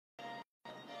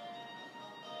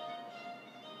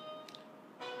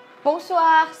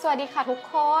Bonsoir สวัสดีค่ะทุก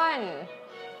คน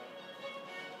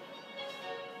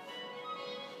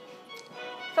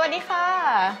สวัสดีค่ะ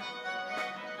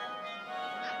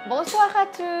Bonsoir à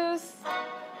tous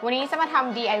วันนี้จะมาท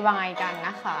ำ DIY กันน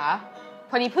ะคะ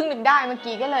พอดีเพิ่งนึกได้เมื่อ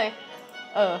กี้ก็เลย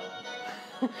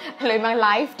เลยมาไล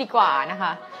ฟ์ดีกว่านะค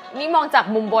ะนี่มองจาก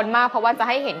มุมบนมากเพราะว่าจะ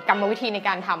ให้เห็นกรรมวิธีในก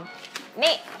ารทำ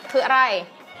นี่คืออะไร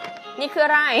นี่คืออ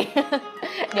ะไร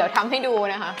เดี๋ยวทำให้ดู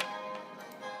นะคะ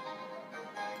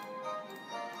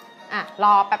ร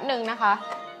อแป๊บหนึ่งนะคะ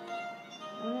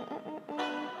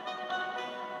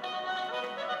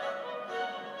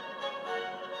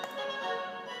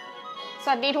ส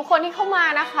วัสดีทุกคนที่เข้ามา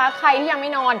นะคะใครที่ยังไ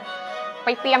ม่นอนไป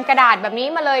เตรียมกระดาษแบบนี้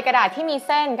มาเลยกระดาษที่มีเ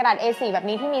ส้นกระดาษ A4 แบบ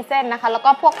นี้ที่มีเส้นนะคะแล้วก็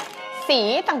พวกสี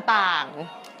ต่าง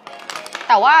ๆแ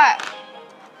ต่ว่า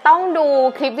ต้องดู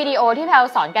คลิปวิดีโอที่แพล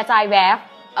สอนกระจายแวบ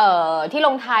ที่ล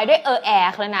งท้ายด้วยแอ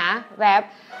ร์แล้วนะแวบ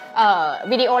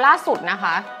วิดีโอล่าสุดนะค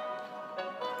ะ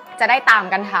จะได้ตาม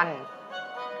กันทัน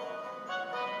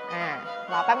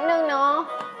รอแป๊บนึงเนาะ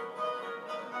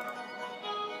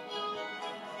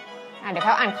เดี๋ยวแพ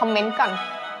ลอ่านคอมเมนต์ก่อน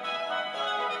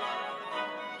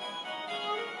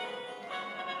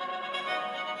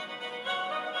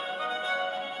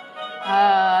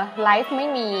ไลฟ์ไม่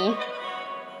มี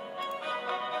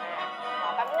รอ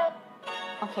แป๊บนึง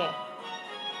โอเค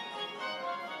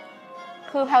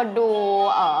คือแพล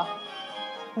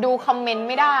ดูคอมเมนต์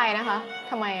ไม่ได้นะคะ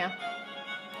ทำไม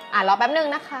รอแป๊บนึง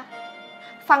นะคะ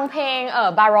ฟังเพลง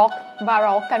บา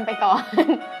ร็อกกันไปก่อน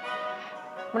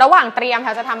ระหว่างเตรียมแพ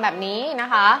ลจะทำแบบนี้นะ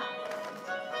คะ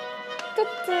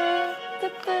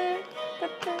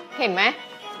เห็นไหม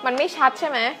มันไม่ชัดใช่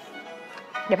ไหม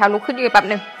เดี๋ยวแพลลุกขึ้นยืนแป๊บ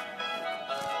นึง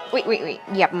อุ๊ย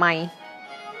เหยียบไมค์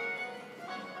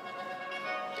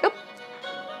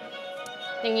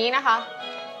อย่างนี้นะคะ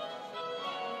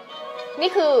นี่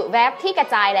คือแวบที่กระ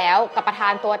จายแล้วกับประธา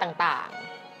นตัวต่าง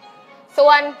ๆส่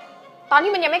วนตอน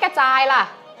ที่มันยังไม่กระจายล่ะ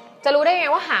จะรู้ได้ไง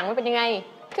ว่าหางมันเป็นยังไง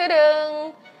คือดึง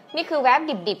นี่คือแวบ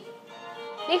ดิบ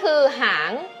ๆนี่คือหา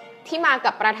งที่มา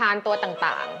กับประธานตัว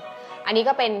ต่างๆอันนี้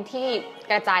ก็เป็นที่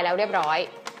กระจายแล้วเรียบร้อย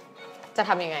จะ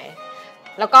ทำยังไง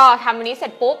แล้วก็ทำอันนี้เสร็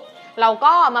จปุ๊บเรา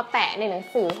ก็มาแปะในหนัง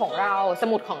สือของเราส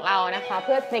มุดของเรานะคะเ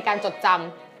พื่อในการจดจ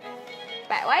ำ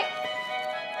แปะไว้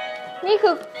นี่คื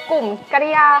อกลุ่มกริ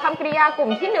ยาคำกริยากลุ่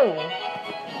มที่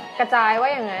1กระจายว่า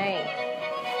ยังไง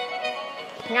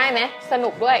ง่ายไหมสนุ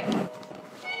กด้วย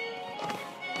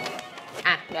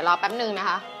เดี๋ยวรอแป๊บนึงนะ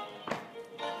คะ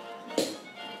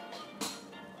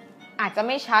อาจจะไ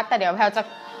ม่ชัดแต่เดี๋ยวแพลจะ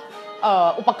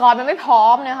อุปกรณ์มันไม่พร้อ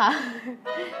มนะคะ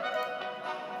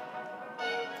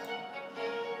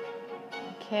โ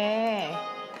อเค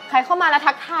ใครเข้ามาแล้ว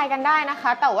ทักทายกันได้นะคะ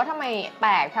แต่ว่าทำไมแป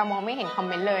ลกแพลมองไม่เห็นคอม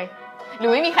เมนต์เลยหรื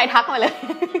อไม่มีใครทักมาเลย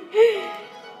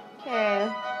โอเค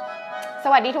ส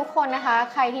วัสดีทุกคนนะคะ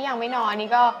ใครที่ยังไม่นอนนี่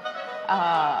ก็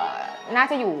น่า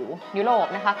จะอยู่ยุโรป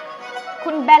นะคะคุ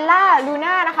ณเบลล่าลู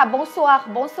น่านะคะบงซั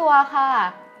วค่ะ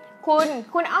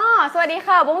คุณอ้อสวัสดี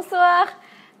ค่ะบงซัว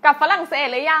กลับฝรั่งเศส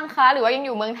หรือยังคะหรือว่ายังอ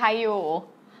ยู่เมืองไทยอยู่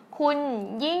คุณ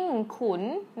ยิ่งขุน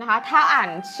นะคะถ้าอ่าน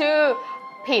ชื่อ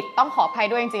ผิดต้องขออภัย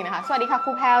ด้วยจริงๆนะคะสวัสดีค่ะค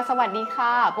รูแพลสวัสดีค่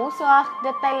ะบงซัวเด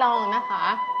ตไตลองนะคะ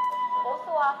บง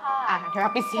ซัวค่ะเดี๋ยว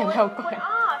ปิดเสียงเราก่อน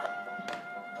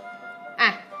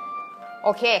โ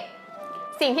อเค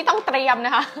สิ่งที่ต้องเตรียมน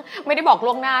ะคะไม่ได้บอก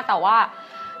ล่วงหน้าแต่ว่า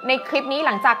ในคลิปนี้ห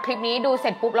ลังจากคลิปนี้ดูเส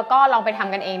ร็จปุ๊บแล้วก็ลองไปท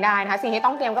ำกันเองได้นะคะสิ่งที่ต้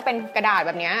องเตรียมก็เป็นกระดาษแ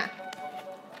บบนี้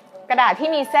กระดาษที่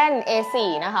มีเส้น A4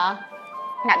 นะคะ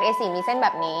กระดาษ A4 มีเส้นแบ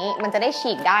บนี้มันจะได้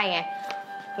ฉีกได้ไง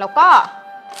แล้วก็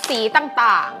สี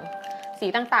ต่า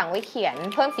งๆไว้เขียน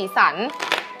เพิ่มสีสัน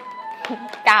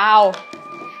กาว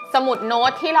สมุดโน้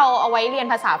ตที่เราเอาไว้เรียน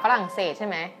ภาษาฝรั่งเศสใช่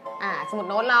ไหมสมุด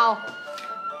โน้ตเรา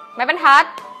ไม้บรรทัด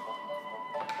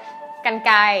กรรไ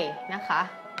กรนะคะ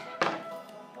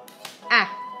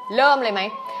เริ่มเลยไหม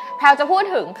แพลจะพูด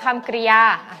ถึงคำกริยา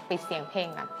ปิดเสียงเพลง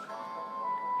กัน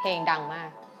เพลงดังมาก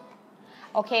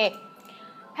โอเค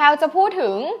แพลจะพูดถึ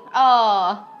ง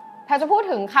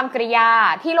คำกริยา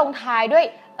ที่ลงท้ายด้วย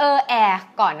แอร์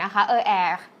ก่อนนะคะแอ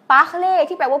ร์ปาร์เล่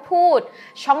ที่แปลว่าพูด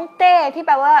ชองเต้ที่แ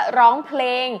ปลว่าร้องเพล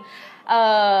ง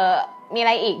มีอะไ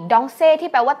รอีกดองเซ่ที่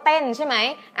แปลว่าเต้นใช่ไหม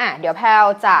เดี๋ยวแพล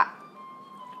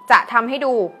จะทำให้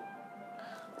ดู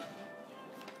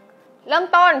เริ่ม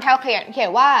ต้นแพลเขีย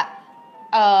นว่า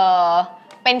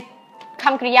เป็นค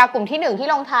ำกริยากลุ่มที่1ที่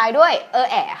ลงท้ายด้วย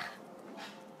แอร์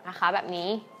นะคะแบบนี้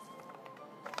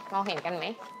เราเห็นกันไหม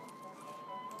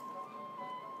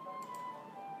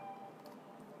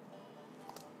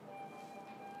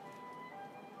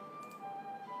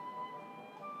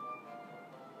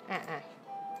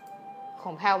ข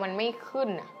องแพลมันไม่ขึ้น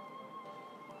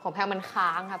ของแพลมันค้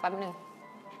างค่ะแป๊บนึง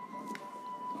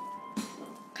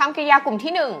ใค คำกริยากลุ่ม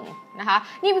ที่1นะคะ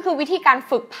นี่คือวิธีการ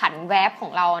ฝึกผันแวบขอ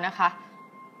งเรานะคะ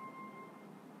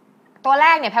ตัวแร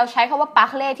กเนี่ยแพลใช้คำว่าปั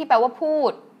กเล่ที่แปลว่าพู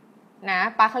ดนะ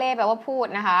ปักเล่แปลว่าพูด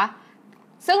นะคะ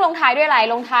ซึ่งลงท้ายด้วยอะไร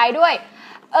ลงท้ายด้วย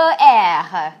แอ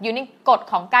ค่ะอยู่ในกฎ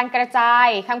ของการกระจาย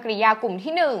คำกริยากลุ่ม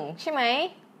ที่1ใช่ไหม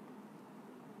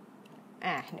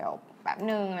เดี๋ยวแป๊บ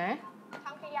นึงนะค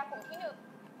ำกริยากลุ่มที่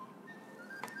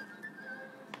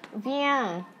1bien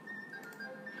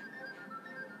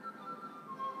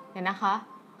เดี๋ยวนะคะ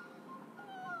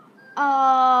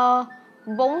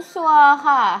bonsoir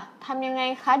ค่ะทำยังไง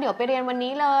คะเดี๋ยวไปเรียนวัน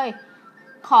นี้เลย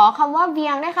ขอคำว่าเวี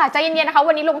ยงได้ค่ะใจเย็นๆนะคะ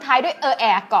วันนี้ลงท้ายด้วยแอ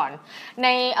ร์ก่อนใน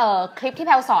คลิปที่แ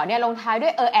พลสอนเนี่ยลงท้ายด้ว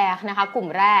ยแอร์นะคะกลุ่ม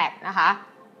แรกนะคะ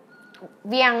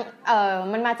เวียง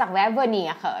มันมาจากแวบเวอร์เนี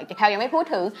ยค่ะแพลยังไม่พูด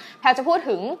ถึงแพลจะพูด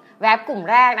ถึงแวบกลุ่ม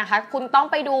แรกนะคะคุณต้อง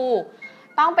ไปดู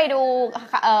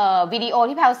วิดีโอ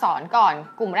ที่แพลสอนก่อน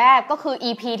กลุ่มแรกก็คือ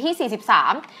EP ที่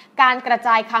43การกระจ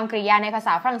ายคำกริยาในภาษ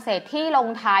าฝรั่งเศสที่ลง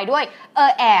ท้ายด้วย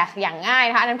แอร์อย่างง่าย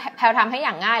นะคะอันนั้นแพลทำให้อ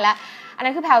ย่างง่ายแล้วอัน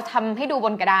นั้นคือแพลทำให้ดูบ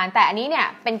นกระดานแต่อันนี้เนี่ย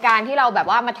เป็นการที่เราแบบ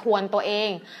ว่ามาทวนตัวเอง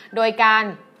โดยการ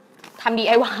ทำ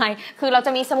DIY คือเราจ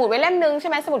ะมีสมุดไว้เล่มนึงใช่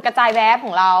ไหมสมุดกระจายแวบข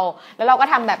องเราแล้วเราก็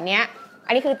ทำแบบนี้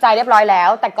อันนี้คือกระจายเรียบร้อยแล้ว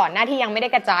แต่ก่อนหน้าที่ยังไม่ได้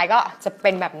กระจายก็จะเ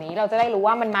ป็นแบบนี้เราจะได้รู้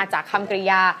ว่ามันมาจากคำกริ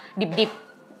ยาดิบๆ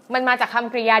มันมาจากค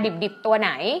ำกริยาดิบๆตัวไห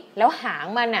นแล้วหาง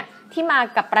มันน่ะที่มา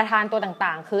กับประธานตัวต่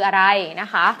างๆคืออะไรนะ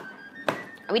คะ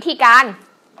วิธีการ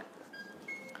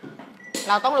เ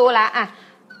ราต้องรู้แล้วอ่ะ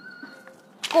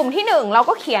กลุ่มที่1เรา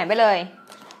ก็เขียนไปเลย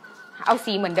เอา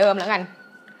สีเหมือนเดิมแล้วกัน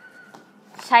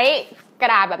ใช้กร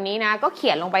ะดาษแบบนี้นะก็เขี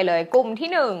ยนลงไปเลยกลุ่มที่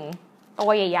1ตัว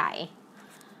ใหญ่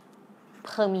ๆ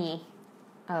เคยมี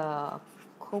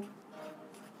คุก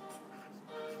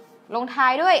ลงท้า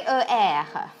ยด้วยแอร์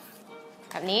ค่ะ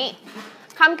แบบนี้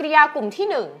คำกริยากลุ่มที่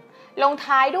1ลง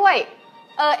ท้ายด้วย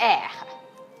แอร์ค่ะ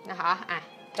นะคะ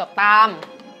จบตาม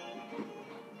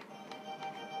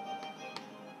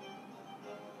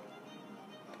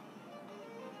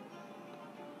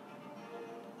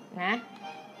นะ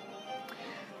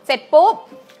เสร็จปุ๊บ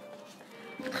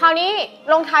คราวนี้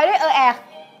ลงท้ายด้วยแอร์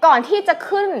ก่อนที่จะ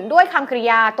ขึ้นด้วยคำกริ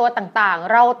ยาตัวต่าง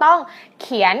ๆเราต้องเ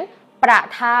ขียนประ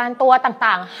ธานตัว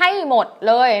ต่างๆให้หมด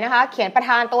เลยนะคะเขียนประ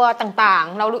ธานตัวต่าง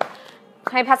ๆเรา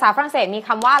ในภาษาฝรั่งเศสมีค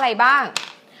ำว่าอะไรบ้าง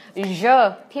je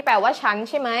ที่แปลว่าฉัน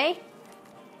ใช่ไหม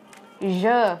je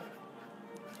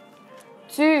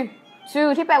tu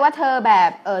ที่แปลว่าเธอแบ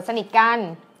บสนิทกัน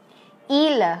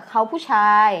il เขาผู้ช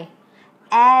าย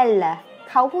elle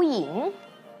เขาผู้หญิง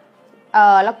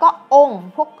แล้วก็อง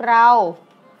พวกเรา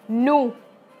nous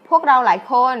พวกเราหลาย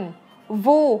คน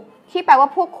vous ที่แปลว่า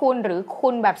พวกคุณหรือคุ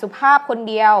ณแบบสุภาพคน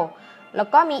เดียวแล้ว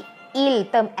ก็มี il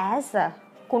เติม s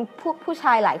คุณพวกผู้ช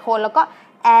ายหลายคนแล้วก็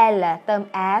elle เติม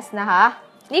s นะคะ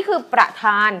นี่คือประธ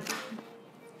าน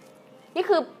นี่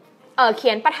คือเขี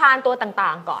ยนประธานตัวต่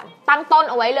างๆก่อนตั้งต้น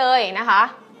เอาไว้เลยนะคะ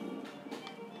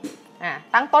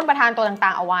ตั้งต้นประธานตัวต่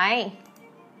างๆเอาไว้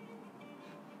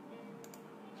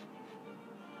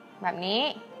แบบนี้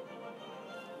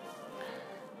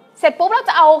เสร็จปุ๊บเรา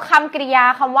จะเอาคำกริยา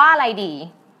คำว่าอะไรดี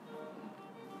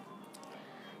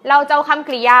เราจะเอาคำก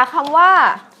ริยาคำว่า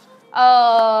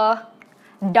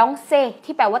danser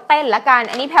ที่แปลว่าเต้นละกัน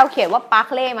อันนี้แพลเขียนว่าปัก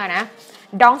เล่มานะ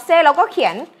danser เราก็เขี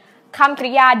ยนคำก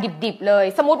ริยาดิบๆเลย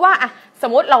สมมติว่าส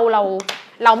มมติเร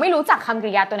าไม่รู้จักคำก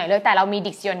ริยาตัวไหนเลยแต่เรามี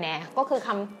dictionnaire ก็คือค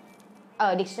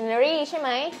ำdictionary ใช่ไหม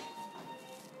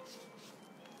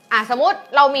สมมติ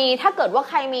เรามีถ้าเกิดว่า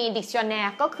ใครมี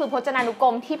dictionnaire ก็คือพจนานุกร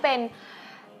มที่เป็น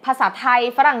ภาษาไทย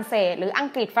ฝรั่งเศสหรืออัง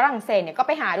กฤษฝรั่งเศสเนี่ยก็ไ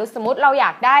ปหาดูสมมติเราอย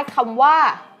ากได้คำว่า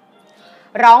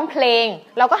ร้องเพลง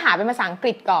เราก็หาเป็นภาษาอังก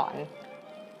ฤษก่อน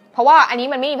เพราะว่าอันนี้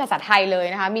มันไม่มีภาษาไทยเลย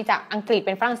นะคะมีจากอังกฤษเ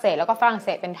ป็นฝรั่งเศสแล้วก็ฝรั่งเศ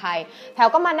สเป็นไทยแถว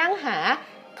ก็มานั่งหา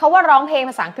คำว่าร้องเพลง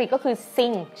ภาษาอังกฤษก็คือ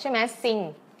sing ใช่ไหม sing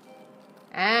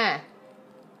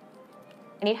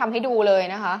อันนี้ทำให้ดูเลย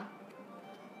นะคะ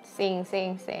sing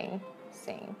sing sing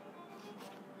sing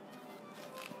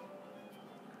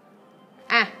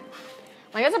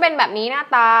มันก็จะเป็นแบบนี้หน้า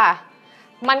ตา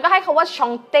มันก็ให้คำว่า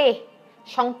chanter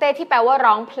ที่แปลว่า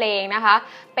ร้องเพลงนะคะ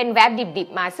เป็นแวบดิบ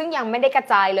ๆมาซึ่งยังไม่ได้กระ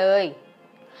จายเลย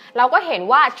เราก็เห็น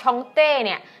ว่า chanter เ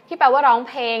นี่ยที่แปลว่าร้อง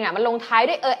เพลงมันลงท้าย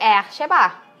ด้วยer ใช่ป่ะ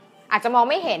อาจจะมอง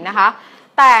ไม่เห็นนะคะ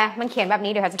แต่มันเขียนแบบ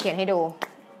นี้เดี๋ยวเราจะเขียนให้ดู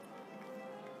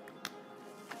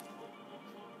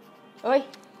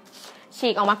ฉี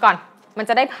กออกมาก่อนมัน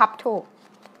จะได้พับถูก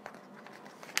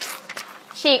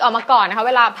ฉีกออกมาก่อนนะคะเ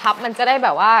วลาพับมันจะได้แบ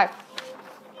บว่า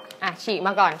ฉีกม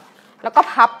าก่อนแล้วก็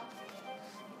พับ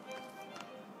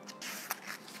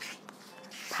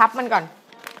มันก่อน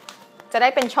จะได้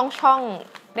เป็นช่อง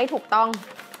ๆได้ถูกต้อง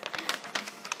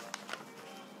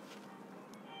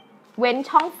เว้น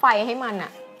ช่องไฟให้มัน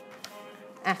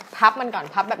อ่ะพับมันก่อน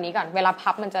พับแบบนี้ก่อนเวลา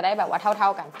พับมันจะได้แบบว่าเท่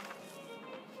ากัน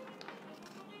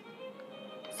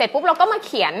เสร็จปุ๊บเราก็มาเ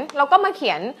ขี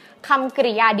ยนคำก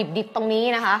ริยาดิบๆตรงนี้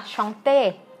นะคะช่องเต้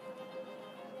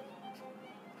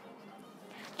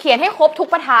เขียนให้ครบทุก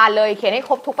ประธานเลยเขียนให้ค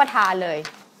รบทุกประธานเลย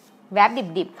แวบ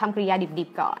ดิบๆคำกริยาดิบ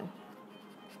ๆก่อน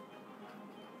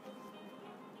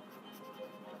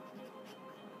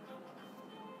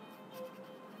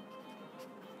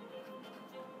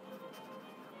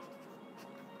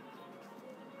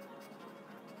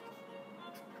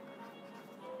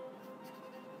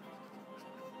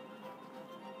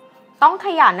ต้องข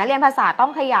ยันนะเรียนภาษาต้อ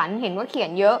งขยันเห็นว่าเขีย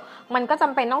นเยอะมันก็จ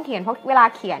ำเป็นต้องเขียนเพราะเวลา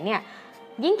เขียนเนี่ย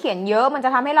ยิ่งเขียนเยอะมันจะ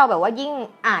ทำให้เราแบบว่ายิ่ง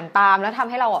อ่านตามแล้วทำ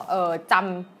ให้เราจ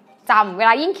ำเวล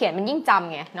ายิ่งเขียนมันยิ่งจ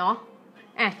ำไงเนาะ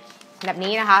อ่ะแบบ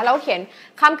นี้นะคะแล้วเขียน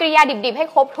คำกริยาดิบๆให้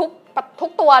ครบทุ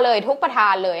กตัวเลยทุกประธา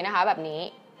นเลยนะคะแบบนี้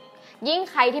ยิ่ง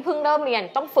ใครที่เพิ่งเริ่มเรียน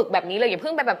ต้องฝึกแบบนี้เลยอย่าเ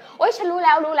พิ่งไปแบบโอ๊ยฉันรู้แ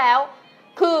ล้ว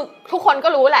คือทุกคนก็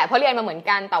รู้แหละเพราะเรียนมาเหมือน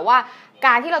กันแต่ว่าก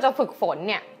ารที่เราจะฝึกฝน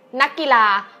เนี่ยนักกีฬา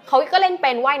เขาก็เล่นเ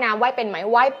ป็นว่ายน้ำว่ายเป็นไหม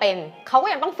ว่ายเป็นเขาก็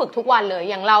ยังต้องฝึกทุกวันเลย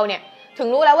อย่างเราเนี่ยถึง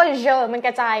รู้แล้วว่ามันก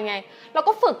ระจายไงเรา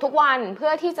ก็ฝึกทุกวันเพื่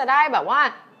อที่จะได้แบบว่า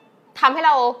ทำให้เ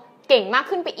ราเก่งมาก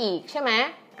ขึ้นไปอีกใช่ไหม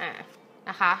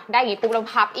นะคะได้อย่างนี้ปุ๊บเรา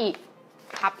พับอีก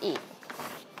ค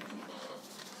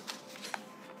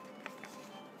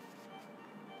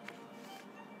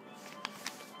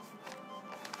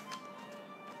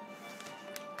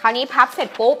ราวนี้พับเสร็จ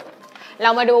ปุ๊บเรา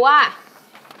มาดูว่า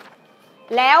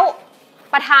แล้ว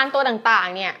ประธานตัวต่าง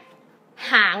ๆเนี่ย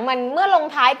หางมันเมื่อลง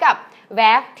ท้ายกับแว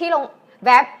บที่ลงแว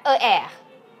บ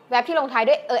แวบที่ลงท้าย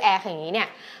ด้วยอย่างนี้เนี่ย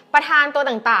ประธานตัว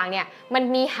ต่างๆเนี่ยมัน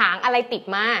มีหางอะไรติด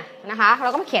มานะคะเรา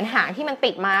ก็มาเขียนหางที่มัน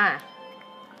ติดมา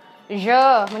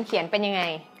มันเขียนเป็นยังไง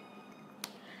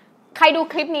ใครดู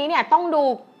คลิปนี้เนี่ยต้องดู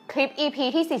คลิป EP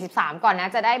ที่43ก่อนนะ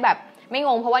จะได้แบบไม่ง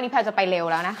งเพราะว่านี่แพลจะไปเร็ว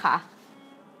แล้วนะคะ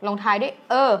ลงท้ายด้วย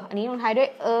อันนี้ลงท้ายด้วย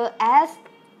s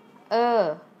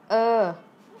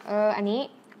อันนี้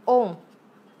อง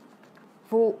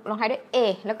ฟูลงท้ายด้วย a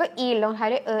แล้วก็ e ลงท้าย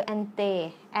ด้วย and te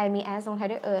and มี s ลงท้าย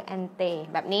ด้วย and te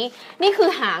แบบนี้นี่คือ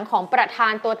หางของประธา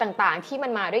นตัวต่างๆที่มั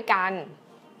นมาด้วยกัน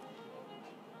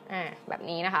แบบ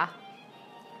นี้นะคะ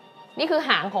นี่คือ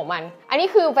หางของมันอันนี้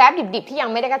คือแวบดิบๆที่ยัง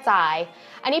ไม่ได้กระจาย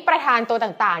อันนี้ประธานตัว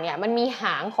ต่างๆเนี่ยมันมีห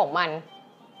างของมัน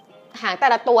หางแต่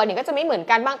ละตัวเนี่ยก็จะไม่เหมือน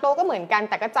กันบางตัวก็เหมือนกัน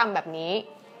แต่ก็จำแบบนี้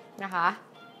นะคะ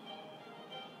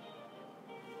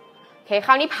โอเคค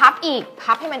ราวนี้พับ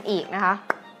ให้มันอีกนะคะ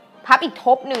พับอีกท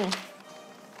บหนึ่ง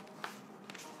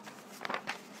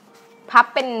พับ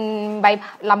เป็นใบ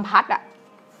ลำพัดอะ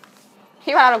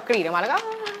ที่เวลาเรากรีดออกมาแล้วก็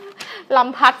ล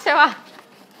ำพัดใช่ป่ะ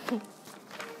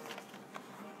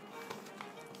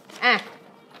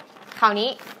คราวนี้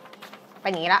เป็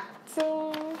นอย่างนี้ละซึ่ง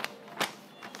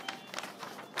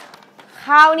ค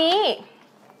ราวนี้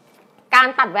การ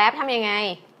ตัดแวบทำยังไง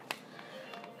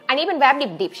อันนี้เป็นแวบ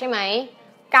ดิบๆใช่ไหม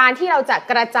การที่เราจะ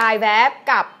กระจายแวบ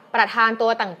กับประธานตั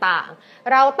วต่าง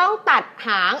ๆเราต้องตัดห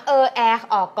าง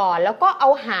ออกก่อนแล้วก็เอา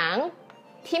หาง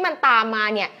ที่มันตามมา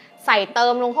เนี่ยใส่เติ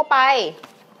มลงเข้าไป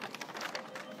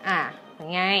ยั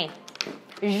งไง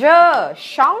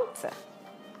chante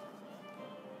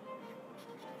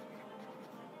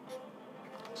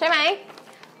ใช่ไหม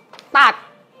ตัด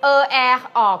อ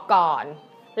อกก่อน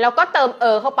แล้วก็เติม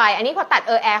เข้าไปอันนี้พอตัด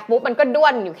ปุ๊บมันก็ด้ว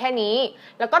นอยู่แค่นี้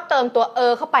แล้วก็เติมตัว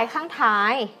เข้าไปข้างท้า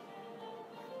ย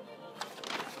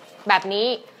แบบนี้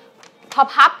พอ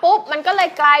พับปุ๊บมันก็เลย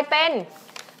กลายเป็น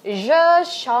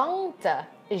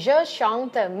je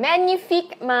chante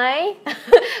magnifique ไหม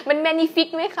มัน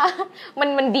magnifique ไหมคะ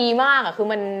มันดีมากคือ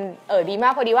มันดีมา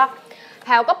กพอดีว่าแพ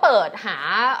ลก็เปิดหา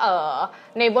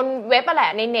ในบนเว็บแหล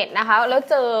ะในเน็ตนะคะแล้ว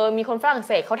เจอมีคนฝรั่งเ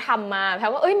ศสเขาทำมาแพล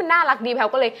ว่ามันน่ารักดีแพล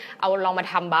ก็เลยเอาลองมา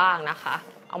ทำบ้างนะคะ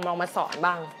เอาลองมาสอน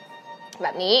บ้างแบ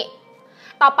บนี้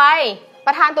ต่อไปป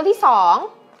ระธานตัวที่2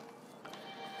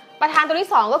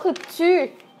ก็คือ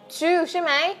ชื่อใช่ไห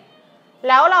มแ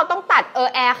ล้วเราต้องตัด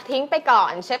ทิ้งไปก่อ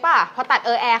นใช่ป่ะพอตัดเ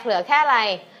หลือแค่อะไร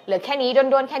เหลือแค่นี้ด้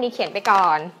วนๆแค่นี้เขียนไปก่อ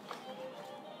น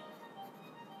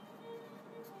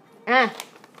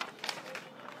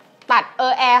ตัดอ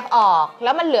อกแ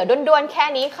ล้วมันเหลือด้วนๆแค่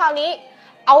นี้คราวนี้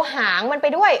เอาหางมันไป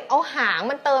ด้วยเอาหาง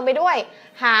มันเติมไปด้วย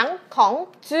หางของ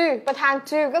ประธาน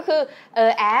ก็คือ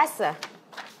s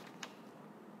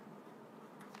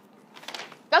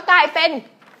ก็กลายเ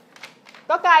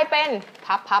ป็น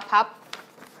พับ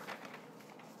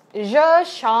je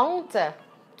chante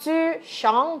tu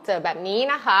chantes แบบนี้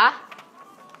นะคะ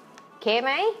โอเคไห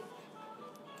ม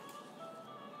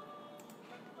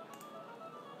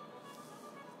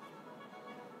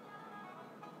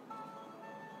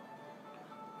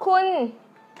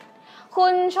คุ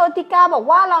ณโชติกาบอก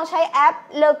ว่าลองใช้แอป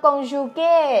Le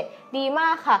Conjugué ดีมา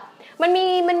กค่ะมันมี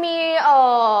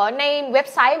ในเว็บ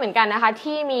ไซต์เหมือนกันนะคะ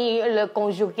ที่มี Le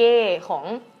Conjugué ของ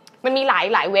มันมีห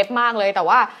ลายเว็บมากเลยแต่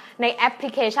ว่าในแอปพ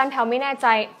ลิเคชันแพลไม่แน่ใจ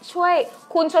ช่วย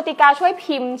คุณโชติกาช่วย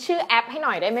พิมพ์ชื่อแอปให้ห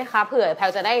น่อยได้ไหมคะเผื่อแพ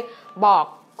ลจะได้บอก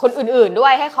คนอื่นๆด้ว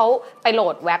ยให้เขาไปโหล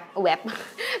ดเว็บ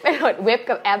ไปโหลดเว็บ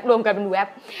กับแอปรวมกันเป็นเว็บ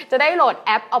จะได้โหลดแอ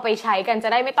ปเอาไปใช้กันจะ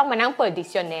ได้ไม่ต้องมานั่งเปิด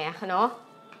Dictionary เนาะ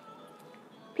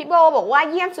พี่โบบอกว่า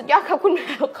เยี่ยมสุดยอดครับคุณแพล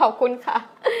ขอบคุณค่ะ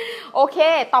โอเค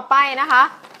ต่อไปนะคะ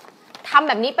ทำแ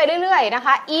บบนี้ไปเรื่อยๆนะค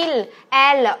ะ il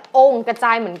elle on กระจ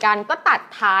ายเหมือนกันก็ตัด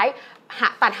หา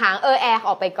งแอร์อ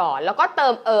อกไปก่อนแล้วก็เติ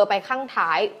มไปข้างท้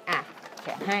ายเ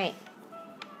ขียนให้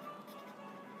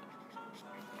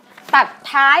ตัด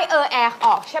ท้ายแอร์อ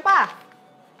อกใช่ป่ะ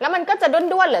แล้วมันก็จะ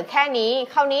ด้วนๆเหลือแค่นี้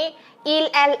คราวนี้ il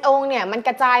elle on เนี่ยมันก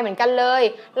ระจายเหมือนกันเลย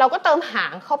เราก็เติมหา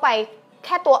งเข้าไปแ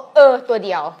ค่ตัวตัวเ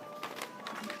ดียว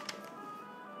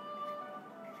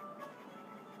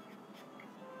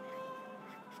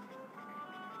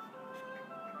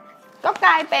ก็ก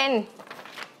ลายเป็น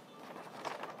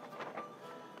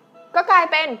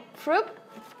ฟรุป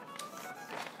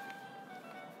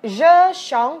je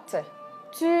chante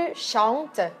tu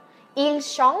chantes il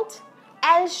chante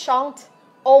elle chante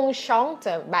on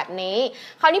chante แบบนี้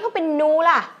คราวนี้พอเป็นนู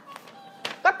ล่ะ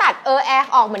ก็ตัดแอ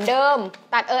ร์ออกเหมือนเดิม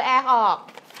ตัดแอร์ออก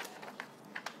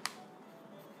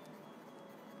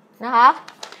นะคะ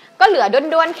ก็เหลือ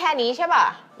ด้วนๆแค่นี้ใช่ป่ะ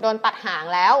โดนตัดหาง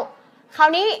แล้วครา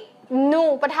วนี้นู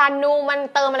ประธานนูมัน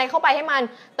เติมอะไรเข้าไปให้มัน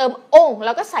เติมองแ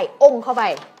ล้วก็ใส่องเข้าไป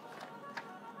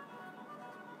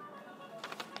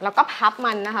แล้วก็พับ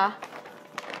มันนะคะ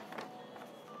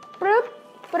ปึ๊บ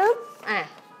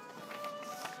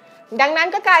ดังนั้น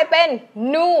ก็กลายเป็น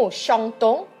nous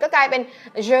chantons ก็กลายเป็น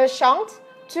je chante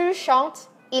tu chantes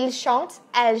il chante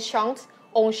elle chante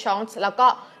on chante แล้วก็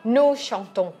nous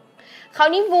chantons คราว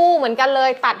นี้ vous เหมือนกันเล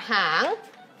ยตัดหาง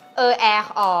แอ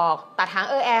ร์ออกตัดหาง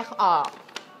แอร์ออก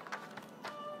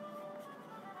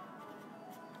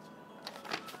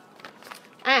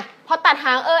พอตัดห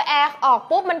างแอร์ออก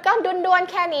ปุ๊บมันก็ด้วน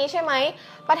ๆแค่นี้ใช่ไหม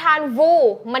ประธาน vu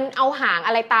มันเอาหางอ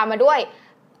ะไรตามมาด้วย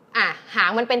หาง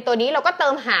มันเป็นตัวนี้เราก็เติ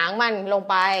มหางมันลง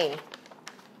ไป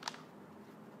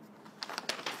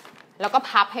แล้วก็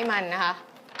พับให้มันนะคะ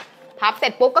พับเสร็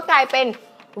จปุ๊บก็กลายเป็น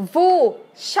vous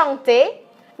chantez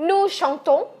nous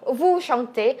chantons vous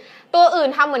chantez ตัวอื่น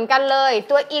ทำเหมือนกันเลย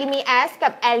ตัว il mi s กั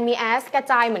บ elle mi s กระ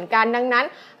จายเหมือนกันดังนั้น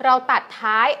เราตัด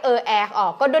ท้ายแอร์ออ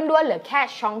กก็ด้วนๆเหลือแค่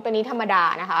ช่องตัวนี้ธรรมดา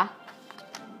นะคะ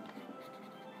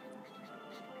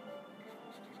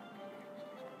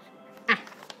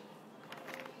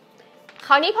ค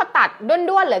ราวนี้พอตัด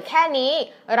ด้วนๆเหลือแค่นี้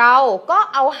เราก็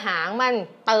เอาหางมัน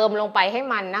เติมลงไปให้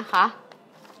มันนะคะ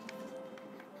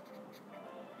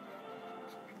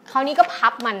คราวนี้ก็พั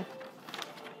บมัน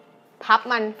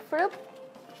ฟึบ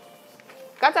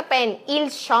ก็จะเป็น il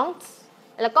chante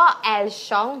แล้วก็ elle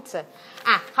chante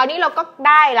คราวนี้เราก็ไ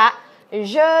ด้ละ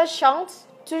je chante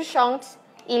tu chantes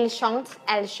il chante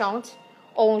elle chante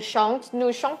on chante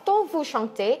nous chantons vous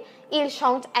chantez il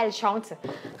chante elle chante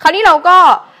คราวนี้เราก็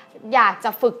อยากจ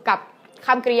ะฝึกกับค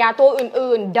ำกริยาตัว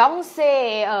อื่นๆ danser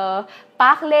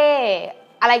parler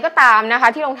อะไรก็ตามนะคะ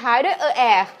ที่ลงท้ายด้วย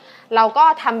เราก็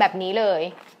ทำแบบนี้เลย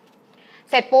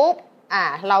เสร็จปุ๊บ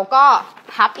เราก็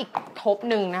พับอีกทบ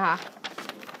หนึ่งนะคะ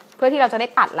เพื่อที่เราจะได้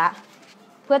ตัดละ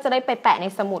เพื่อจะได้ไปแปะใน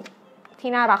สมุดที่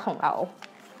น่ารักของเรา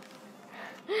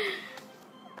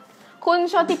คุณ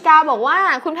โชติกาบอกว่า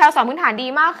คุณแพลสอนพื้นฐานดี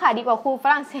มากค่ะดีกว่าครูฝ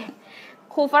รั่งเศส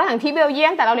ครูฝรั่งที่เบลเยีย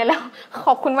มแต่เราเรียนแล้วข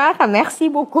อบคุณมากค่ะ merci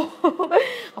beaucoup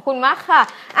ขอบคุณมากค่ะ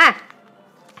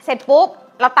เสร็จปุ๊บ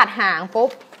เราตัดหางปุ๊บ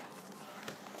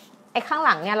ไอ้ข้างห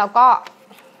ลังเนี่ยเราก็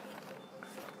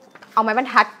เอาไม้บรร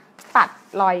ทัดตัด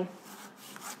รอย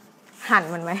หั่น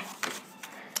มันไหม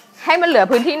ให้มันเหลือ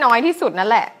พื้นที่น้อยที่สุดนั่น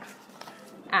แหละ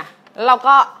แล้วเรา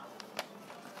ก็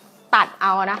ตัดเอ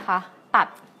านะคะตัด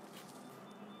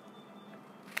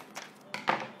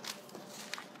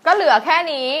ก็เหลือแค่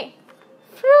นี้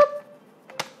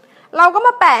เราก็ม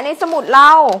าแปะในสมุดแล้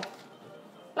ว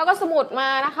ก็สมุดมา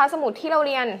นะคะสมุดที่เราเ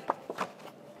รียน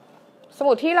ส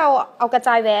มุดที่เราเอากระจ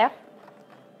ายแว็บ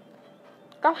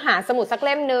ก็หาสมุดสักเ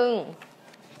ล่มหนึ่ง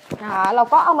นะคะเรา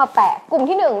ก็เอามาแปะกลุ่ม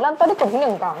ที่1เริ่มต้นที่กลุ่มที่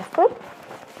1ก่อนปึ๊บ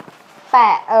แป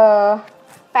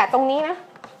ะตรงนี้นะ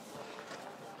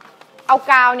เอา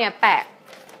กาวเนี่ยแป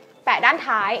ะด้าน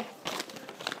ท้าย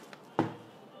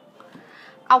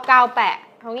เอากาวแปะ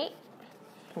ตรงนี้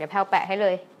เดี๋ยวแพลวแปะให้เล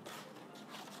ย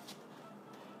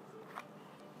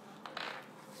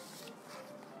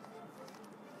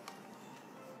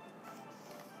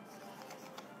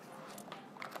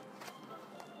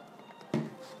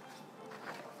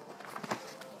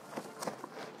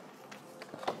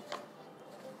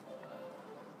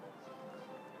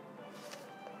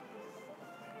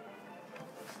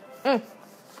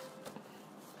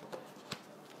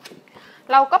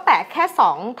เราก็แปะแค่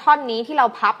2ท่อนนี้ที่เรา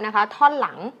พับนะคะท่อนห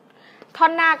ลังท่อ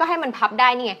นหน้าก็ให้มันพับได้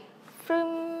นี่ไงฟึ้ม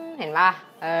เห็นป่ะ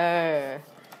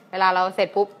เวลาเราเสร็จ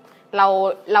ปุ๊บเ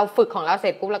ราฝึกของเราเส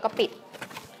ร็จปุ๊บแล้วก็ปิด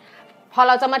พอเ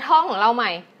ราจะมาท่องของเราให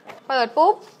ม่เปิด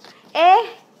ปุ๊บ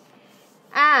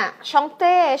ชองเ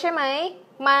ต้ใช่ไหม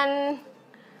มัน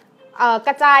ก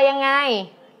ระจายยังไง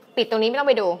ปิดตรงนี้ไม่ต้อง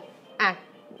ไปดู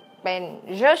เป็น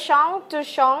je chante tu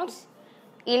chantes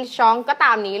il chante ก็ต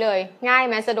ามนี้เลยง่ายไ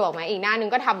หมสะดวกไหมอีกหน้านึง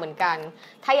ก็ทำเหมือนกัน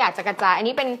ถ้าอยากจะกระจายอัน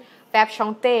นี้เป็นแบบ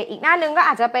chante อีกหน้านึงก็อ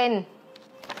าจจะเป็น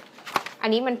อัน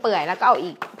นี้มันเปื่อยแล้วก็เอา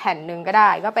อีกแผ่นหนึ่งก็ได้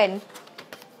ก็เป็น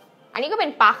อันนี้ก็เป็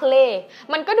นปาร์คเล่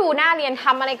มันก็ดูน่าเรียนท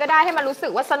ำอะไรก็ได้ให้มันรู้สึ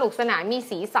กว่าสนุกสนานมี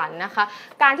สีสันนะคะ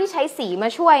การที่ใช้สีมา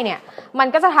ช่วยเนี่ยมัน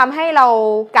ก็จะทำให้เรา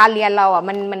การเรียนเรา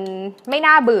มันไม่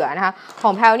น่าเบื่อนะคะขอ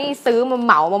งแพลนี่ซื้อมาเ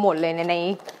หมามาหมดเลยใน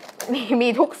มี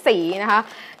ทุกสีนะคะ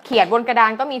เขียนบนกระดา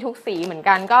นก็มีทุกสีเหมือน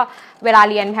กันก็เวลา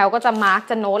เรียนแพลก็จะมาร์ก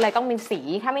จะโน้ตอะไรต้องมีสี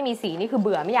ถ้าไม่มีสีนี่คือเ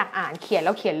บื่อไม่อยากอ่านเขียนแ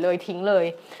ล้วเขียนเลยทิ้งเลย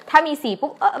ถ้ามีสีปุ๊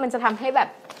บมันจะทำให้แบบ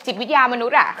จิตวิทยามนุ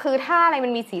ษย์คือถ้าอะไรมั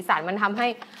นมีสีสันมันทำให้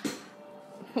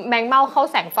แมงเม่าเข้า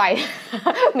แสงไฟ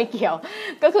ไม่เกี่ยว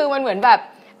ก็คือมันเหมือนแบบ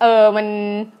มัน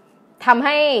ทำใ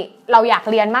ห้เราอยาก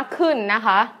เรียนมากขึ้นนะค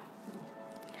ะ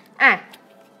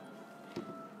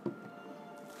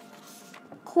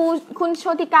คุณโช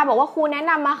ติกาบอกว่าครูแนะ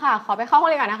นำมาค่ะขอไปเข้าห้อง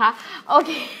เรียนก่อนนะคะโอเ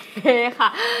คค่ะ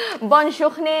บอนชู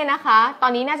เน่นะคะตอ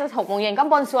นนี้น่าจะ6 โมงเย็นก็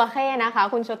บอนซัวเค่นะคะ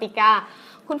คุณโชติกา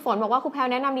คุณฝนบอกว่าครูแพล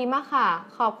แนะนำดีมากค่ะ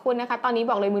ขอบคุณนะคะตอนนี้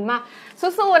บอกเลยมึนมาก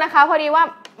สู้ๆนะคะพอดีว่า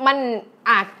มัน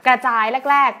กระจาย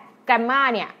แรกๆแกรมมา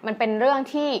เนี่ยมันเป็นเรื่อง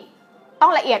ที่ต้อ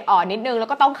งละเอียดอ่อนนิดนึงแล้ว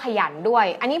ก็ต้องขยันด้วย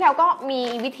อันนี้แพลก็มี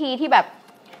วิธีที่แบบ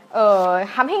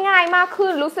ทำให้ง่ายมากขึ้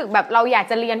นรู้สึกแบบเราอยาก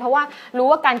จะเรียนเพราะว่ารู้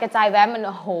ว่าการกระจายแวบมันโ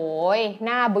อ้โห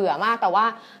น่าเบื่อมากแต่ว่า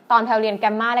ตอนแพลเรียนแกร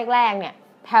มมาแรกๆเนี่ย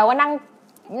แพลว่า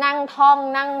นั่งท่อง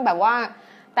นั่งแบบว่า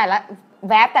แต่ละ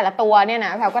แวบแต่ละตัวเนี่ยน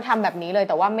ะแพลก็ทำแบบนี้เลย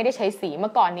แต่ว่าไม่ได้ใช้สีเมื่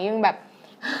อก่อนนี้ยังแบบ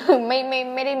ไ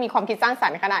ม่ได้มีความคิดสร้างสร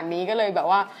รค์ขนาดนี้ก็เลยแบบ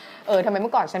ว่าทำไมเ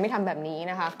มื่อก่อนฉันไม่ทำแบบนี้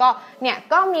นะคะก็เนี่ย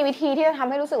ก็มีวิธีที่จะทำ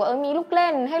ให้รู้สึกว่ามีลูกเล่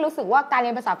นให้รู้สึกว่าการเรี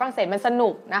ยนภาษาฝรั่งเศสมันสนุ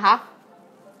กนะคะ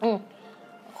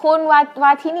คุณว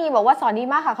าทินีบอกว่าสอนดี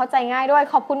มากค่ะเข้าใจง่ายด้วย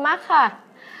ขอบคุณมากค่ะ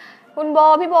คุณ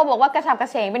พี่โบบอกว่ากระฉับกระ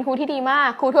เฉงเป็นครูที่ดีมาก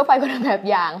ครูทั่วไปก็ทำแบบ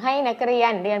อย่างให้นักเรีย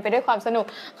นเรียนไปด้วยความสนุก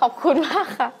ขอบคุณมาก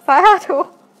ค่ะสาธุ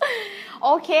โอ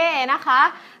เคนะคะ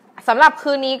สำหรับ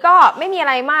คืนนี้ก็ไม่มีอะ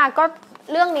ไรมากก็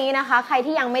เรื่องนี้นะคะใคร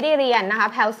ที่ยังไม่ได้เรียนนะคะ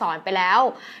แพลสอนไปแล้ว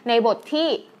ในบท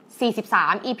ที่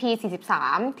43 EP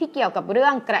 43ที่เกี่ยวกับเรื่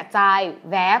องกระจาย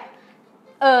แวบ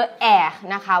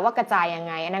นะคะว่ากระจายยัง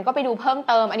ไงอันนั้นก็ไปดูเพิ่ม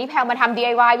เติมอันนี้แพลมาทำ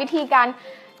DIY วิธีการ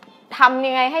ทำ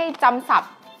ยังไงให้จำศัพ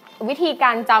ท์วิธีก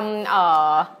ารจ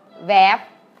ำแวบ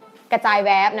กระจายแ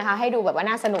วบนะคะให้ดูแบบว่า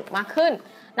น่าสนุกมากขึ้น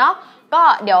เนาะก็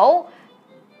เดี๋ยว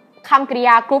คำกริย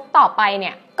ากรุ๊ปต่อไปเ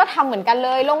นี่ยก็ทำเหมือนกันเล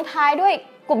ยลงท้ายด้วย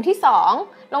กลุ่มที่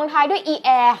2ลงท้ายด้วย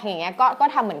er อย่างเงี้ยก็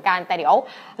ทำเหมือนกันแต่เดี๋ยว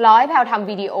รอให้แพลทำ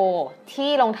วิดีโอที่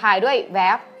ลงท้ายด้วยแว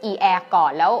บ er ก่อ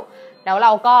นแล้วเร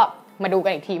าก็มาดูกั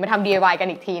นอีกทีมาทำ DIY กัน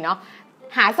อีกทีเนาะ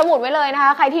หาสมุดไว้เลยนะค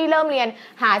ะใครที่เริ่มเรียน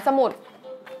หาสมุด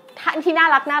ที่น่า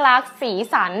รักสี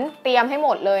สันเตรียมให้หม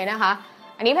ดเลยนะคะ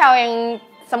อันนี้แพลเอง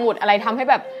สมุดอะไรทำให้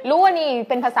แบบรู้ว่านี่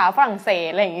เป็นภาษาฝรั่งเศส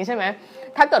อะไรอย่างงี้ใช่ไหม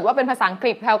ถ้าเกิดว่าเป็นภาษาอังก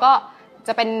ฤษแพลก็จ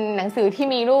ะเป็นหนังสือที่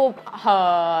มีรูป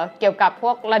เกี่ยวกับพ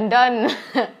วกลอนดอน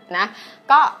นะ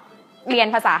ก็เรียน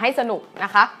ภาษาให้สนุกน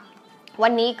ะคะวั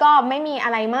นนี้ก็ไม่มีอ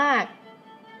ะไรมาก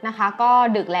นะคะก็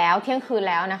ดึกแล้วเที่ยงคืน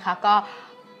แล้วนะคะก็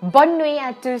Bonne nuit à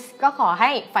tous ก็ขอให้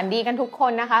ฝันดีกันทุกค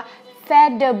นนะคะ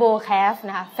Faire de beaux rêves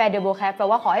นะคะ Faire de beaux rêves แปล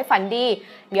ว่าขอให้ฝันดี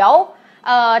เดี๋ยว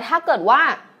ถ้าเกิดว่า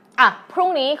พรุ่ง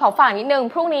นี้ขอฝากนิดนึง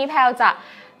พรุ่งนี้แพลจะ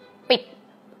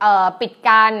ปิดก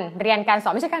ารเรียนการสอ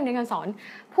นไม่ใช่การเรียนการสอน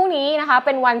พรุ่งนี้นะคะเ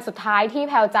ป็นวันสุดท้ายที่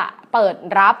แพลจะเปิด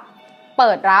รั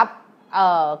บ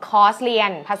คอร์สเรีย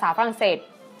นภาษาฝรั่งเศส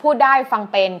พูดได้ฟัง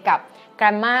เป็นกับ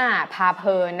Grammar พาเพ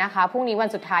ลินนะคะพรุ่งนี้วัน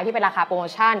สุดท้ายที่เป็นราคาโปรโม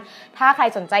ชั่นถ้าใคร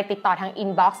สนใจติดต่อทาง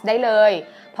inbox ได้เลย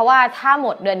เพราะว่าถ้าหม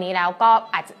ดเดือนนี้แล้วก็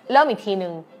อาจจะเริ่มอีกทีนึ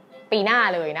งปีหน้า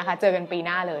เลยนะคะเจอกันปีห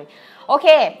น้าเลยโอเค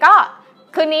ก็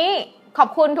คืนนี้ขอบ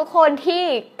คุณทุกคนที่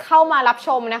เข้ามารับช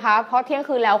มนะคะเพราะเที่ยง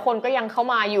คืนแล้วคนก็ยังเข้า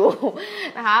มาอยู่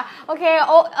นะคะโอเค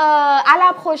à la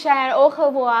prochaine au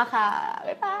revoir ค่ะ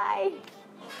บ๊ายบาย